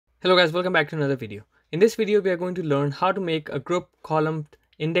Hello guys, welcome back to another video. In this video, we are going to learn how to make a group column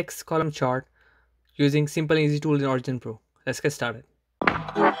index column chart using simple and easy tools in Origin Pro. Let's get started.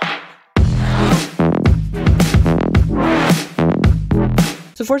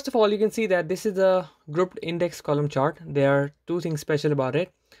 So first of all, you can see that this is a grouped index column chart. There are two things special about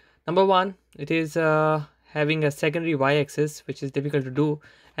it. Number one, it is having a secondary y-axis, which is difficult to do.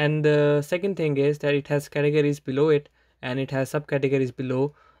 And the second thing is that it has categories below it and it has subcategories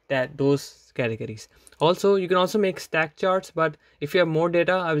below those categories. Also, you can also make stack charts, but if you have more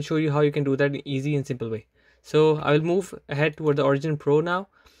data, I will show you how you can do that in an easy and simple way. So I will move ahead toward the Origin Pro now.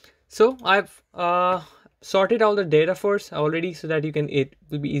 So I've sorted all the data first already so that it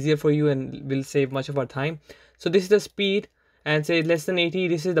will be easier for you and will save much of our time. So this is the speed, and say less than 80,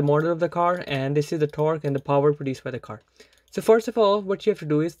 this is the model of the car, and this is the torque and the power produced by the car. So first of all, what you have to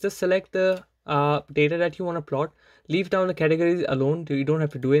do is just select the data that you want to plot, leave down the categories alone, you don't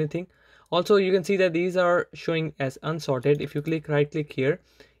have to do anything. Also, you can see that these are showing as unsorted. If you right click here,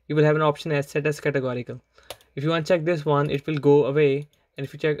 you will have an option as set as categorical. If you uncheck this one, it will go away, and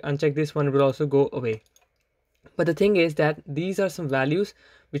if you uncheck this one, it will also go away. But the thing is that these are some values,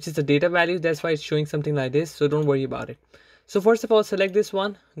 which is the data values. That's why it's showing something like this, so don't worry about it. So first of all, select this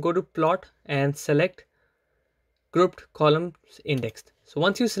one, go to plot and select grouped columns indexed. So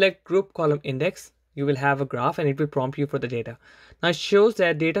once you select group column index, you will have a graph and it will prompt you for the data. Now it shows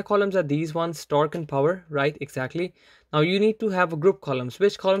that data columns are these ones, torque and power, right? Exactly. Now you need to have a group columns.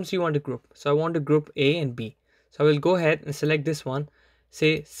 Which columns do you want to group? So I want to group A and B. So I will go ahead and select this one,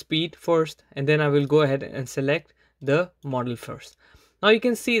 say speed first, and then I will go ahead and select the model first. Now you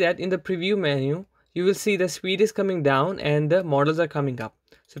can see that in the preview menu, you will see the speed is coming down and the models are coming up.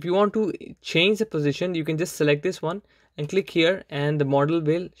 So if you want to change the position, you can just select this one and click here, and the model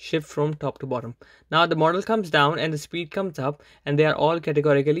will shift from top to bottom. Now the model comes down and the speed comes up, and they are all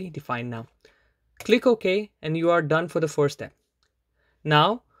categorically defined now. Click OK, and you are done for the first step.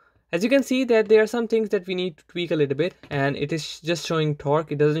 Now, as you can see that there are some things that we need to tweak a little bit, and it is just showing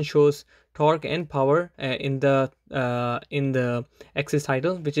torque. It doesn't show torque and power in the axis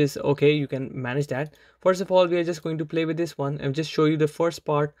title, which is okay. You can manage that. First of all, we are just going to play with this one and just show you the first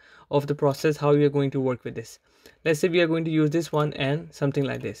part of the process, how we are going to work with this. Let's say we are going to use this one and something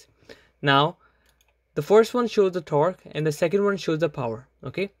like this. Now, the first one shows the torque and the second one shows the power.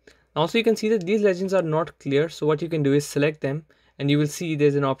 Okay. Also, you can see that these legends are not clear. So what you can do is select them, and you will see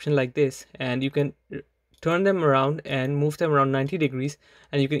there's an option like this, and you can turn them around and move them around 90 degrees,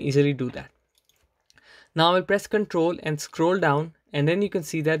 and you can easily do that. Now I'll press Control and scroll down, and then you can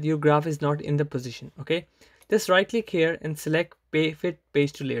see that your graph is not in the position. Okay, just right click here and select fit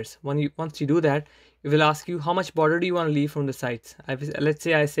page to layers. Once you do that, it will ask you how much border do you want to leave from the sides. Let's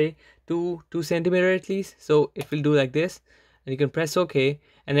say I say 2 centimeters at least, so it will do like this, and you can press OK,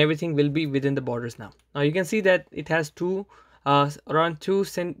 and everything will be within the borders now. Now you can see that it has around 2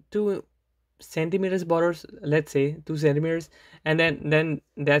 centimeters borders, let's say 2 centimeters, and then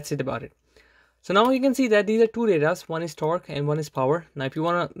that's it about it. So now you can see that these are two data, one is torque and one is power. Now if you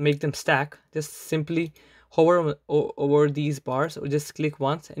want to make them stack, just simply hover over these bars or just click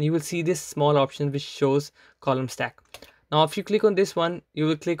once, and you will see this small option which shows column stack. Now if you click on this one, you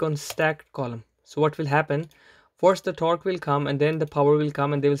will click on stacked column. So what will happen? First the torque will come, and then the power will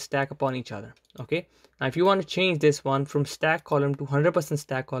come, and they will stack upon each other. Okay. Now if you want to change this one from stack column to 100%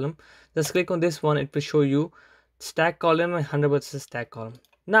 stack column, just click on this one. It will show you stack column and 100% stack column.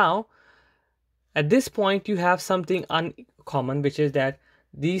 Now at this point you have something uncommon, which is that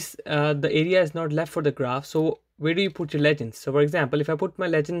the area is not left for the graph. So where do you put your legends? So for example, if I put my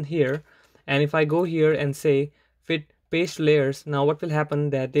legend here, and if I go here and say fit paste layers, now what will happen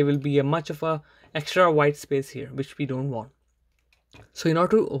that there will be a much of a extra white space here, which we don't want. So in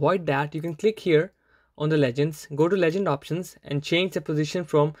order to avoid that, you can click here on the legends, go to legend options, and change the position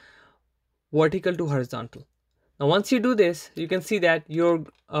from vertical to horizontal. Now once you do this, you can see that your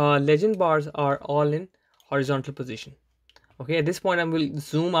legend bars are all in horizontal position. Okay, at this point I will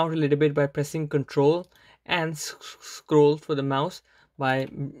zoom out a little bit by pressing Control and scroll for the mouse by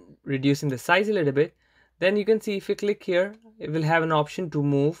reducing the size a little bit. Then you can see if you click here, it will have an option to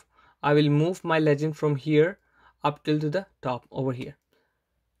move. I will move my legend from here up till to the top over here.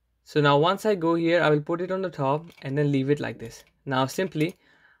 So now once I go here, I will put it on the top and then leave it like this. Now simply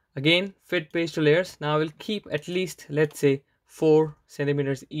again fit page to layers. Now I will keep at least, let's say 4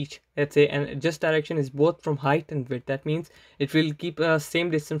 centimeters each, let's say, and adjust direction is both from height and width. That means it will keep same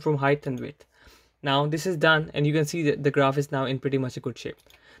distance from height and width. Now this is done, and you can see that the graph is now in pretty much a good shape.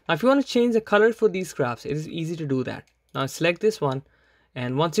 Now if you want to change the color for these graphs, it is easy to do that. Now select this one,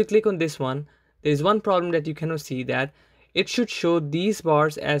 and once you click on this one, there is one problem that you cannot see, that it should show these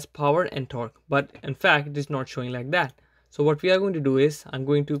bars as power and torque, but in fact it is not showing like that. So what we are going to do is I'm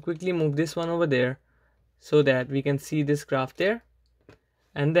going to quickly move this one over there so that we can see this graph there,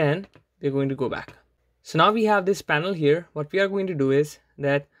 and then we're going to go back. So now we have this panel here. What we are going to do is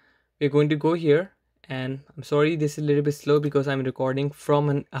that we're going to go here, and I'm sorry this is a little bit slow because I'm recording from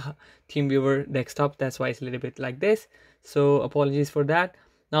an TeamViewer desktop, that's why it's a little bit like this, so apologies for that.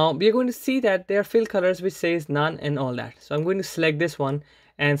 Now we are going to see that there are fill colors which says none and all that. So I'm going to select this one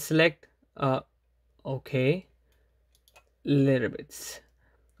and select okay, little bits.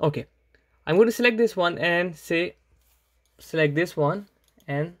 Okay, I'm going to select this one and say select this one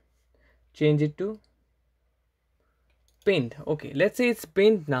and change it to paint. Okay, let's say it's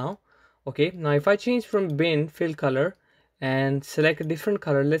paint now. Okay, now if I change from bin fill color and select a different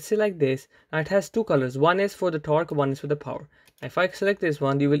color, let's say like this, now it has two colors, one is for the torque, one is for the power. If I select this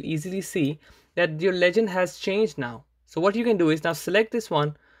one, you will easily see that your legend has changed now. So what you can do is now select this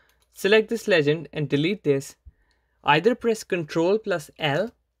one, select this legend and delete this. Either press Ctrl plus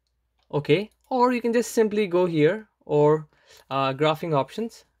L, okay, or you can just simply go here or graphing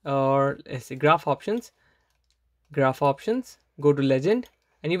options, or let's say graph options, go to legend,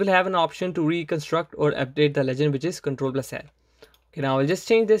 and you will have an option to reconstruct or update the legend, which is Ctrl plus L. Okay, now I'll just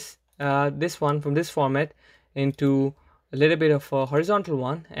change this this one from this format into a little bit of a horizontal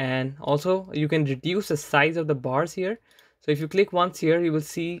one, and also you can reduce the size of the bars here. So if you click once here, you will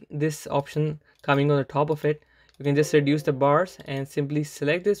see this option coming on the top of it. You can just reduce the bars and simply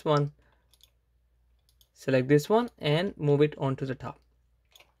select this one and move it onto the top.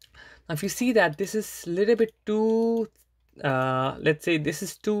 Now if you see that this is a little bit too let's say this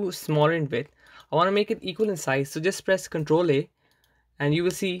is too small in width, I want to make it equal in size, so just press Ctrl A and you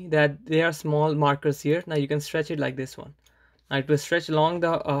will see that there are small markers here. Now you can stretch it like this one. Now it will stretch along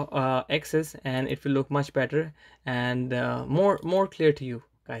the axis and it will look much better and more clear to you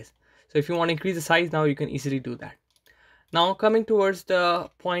guys. So if you want to increase the size now, you can easily do that. Now coming towards the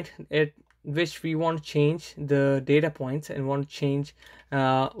point at which we want to change the data points and want to change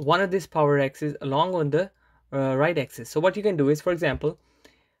one of these power axes along on the right axis. So what you can do is, for example,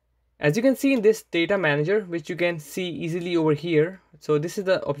 as you can see in this data manager, which you can see easily over here, so this is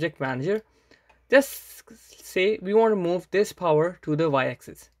the object manager, just say we want to move this power to the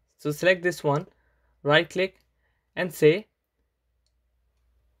y-axis. So select this one, right click and say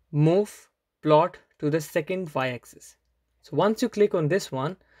move plot to the second y-axis. So once you click on this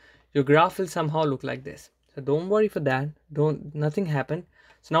one, your graph will somehow look like this. So don't worry for that, nothing happened.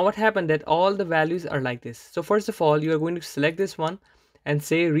 So now what happened that all the values are like this. So first of all, you are going to select this one and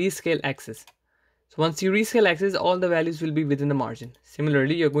say rescale axis. So once you rescale axis, all the values will be within the margin.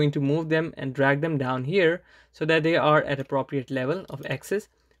 Similarly, you're going to move them and drag them down here so that they are at appropriate level of axis.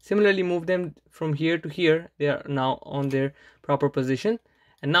 Similarly, move them from here to here. They are now on their proper position.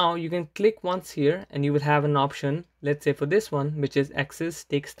 And now you can click once here and you will have an option, let's say for this one, which is axis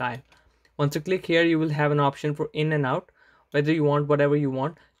take style. Once you click here, you will have an option for in and out. Whether you want whatever you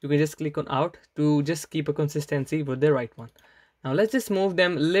want, you can just click on out to just keep a consistency with the right one. Now let's just move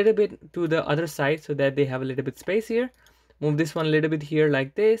them a little bit to the other side so that they have a little bit space here. Move this one a little bit here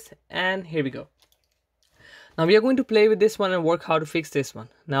like this, and here we go. Now we are going to play with this one and work how to fix this one.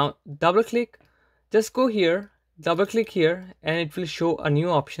 Now double click, just go here, double click here, and it will show a new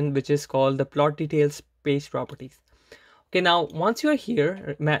option which is called the plot details page properties. Okay, now once you are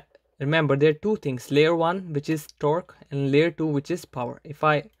here, remember there are two things, layer 1 which is torque and layer 2 which is power. If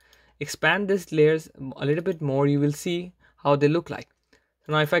I expand these layers a little bit more, you will see how they look like.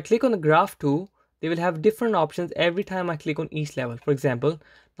 So now if I click on the graph 2, they will have different options every time I click on each level. For example,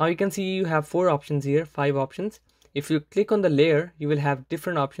 now you can see you have 4 options here, 5 options. If you click on the layer, you will have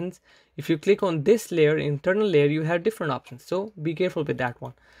different options. If you click on this layer, internal layer, you have different options. So be careful with that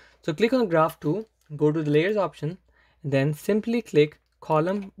one. So click on graph 2, go to the layers option, and then simply click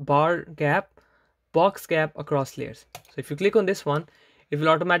column bar gap, box gap across layers. So if you click on this one, it will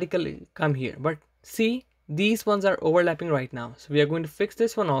automatically come here. But see, these ones are overlapping right now. So we are going to fix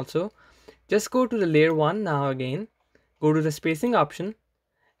this one also. Just go to the layer 1 now again, go to the spacing option,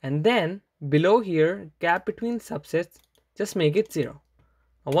 and then below here, gap between subsets, just make it 0.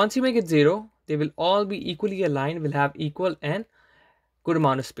 Now once you make it 0, they will all be equally aligned, will have equal and good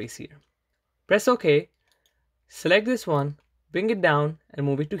amount of space here. Press OK, select this one, bring it down and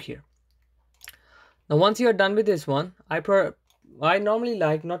move it to here. Now once you are done with this one, I normally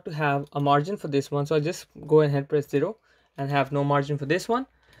like not to have a margin for this one, so I just go ahead, press 0 and have no margin for this one.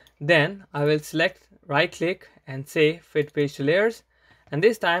 Then I will select, right click and say fit page to layers, and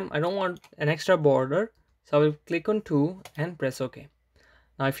this time I don't want an extra border, so I will click on 2 and press OK.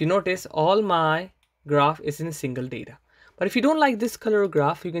 Now if you notice, all my graph is in single data. But if you don't like this color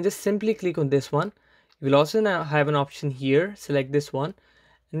graph, you can just simply click on this one. You will also now have an option here, select this one,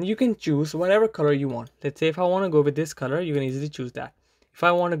 and you can choose whatever color you want. Let's say if I want to go with this color, you can easily choose that. If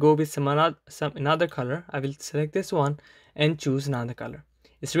I want to go with some another color, I will select this one and choose another color.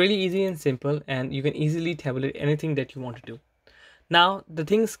 It's really easy and simple, and you can easily tabulate anything that you want to do. Now the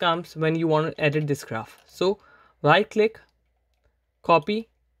things comes when you want to edit this graph. So right click, copy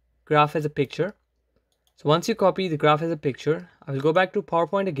graph as a picture. So once you copy the graph as a picture, I will go back to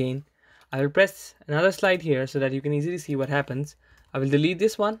PowerPoint again. I will press another slide here so that you can easily see what happens. I will delete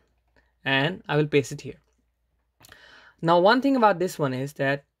this one and I will paste it here. Now one thing about this one is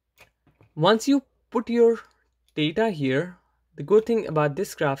that once you put your data here, the good thing about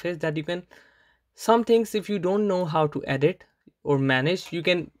this graph is that you can, some things if you don't know how to edit or manage, you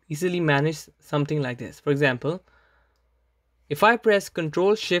can easily manage something like this. For example, if I press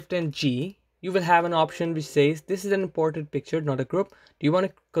Ctrl Shift and G, you will have an option which says this is an imported picture, not a group. Do you want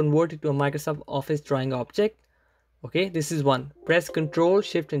to convert it to a Microsoft Office drawing object? Okay, this is one. Press Ctrl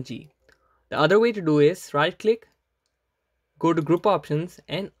Shift and G. The other way to do is right click, go to group options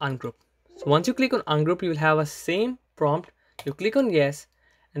and ungroup. So once you click on ungroup, you will have a same prompt. You click on yes,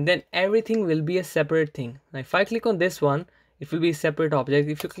 and then everything will be a separate thing. Now if I click on this one, it will be a separate object.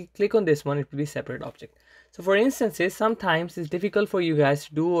 If you click on this one, it will be a separate object. So for instances, sometimes it's difficult for you guys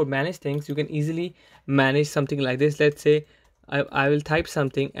to do or manage things. You can easily manage something like this. Let's say I will type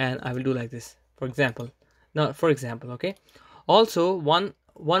something and I will do like this, for example. Now, for example, okay. Also,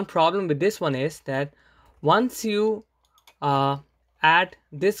 one problem with this one is that once you add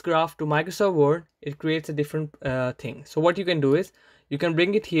this graph to Microsoft Word, it creates a different thing. So what you can do is you can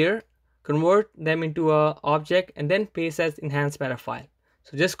bring it here, convert them into a object, and then paste as enhanced meta file.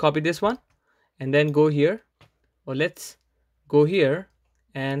 So just copy this one and then go here, or let's go here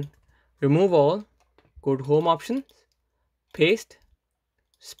and remove all, go to home options, paste,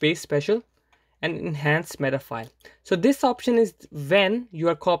 space special, and enhance meta file. So this option is when you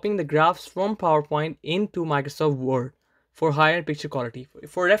are copying the graphs from PowerPoint into Microsoft Word for higher picture quality.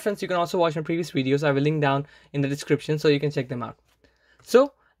 For reference, you can also watch my previous videos. I will link down in the description so you can check them out.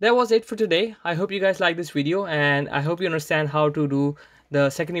 So that was it for today. I hope you guys like this video, and I hope you understand how to do the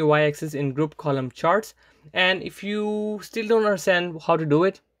secondary y-axis in group column charts. And if you still don't understand how to do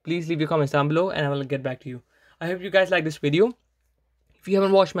it, please leave your comments down below and I will get back to you. I hope you guys like this video. If you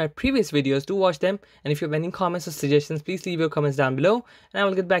haven't watched my previous videos, do watch them. And if you have any comments or suggestions, please leave your comments down below and I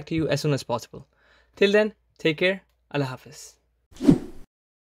will get back to you as soon as possible. Till then, take care. Allah Hafiz.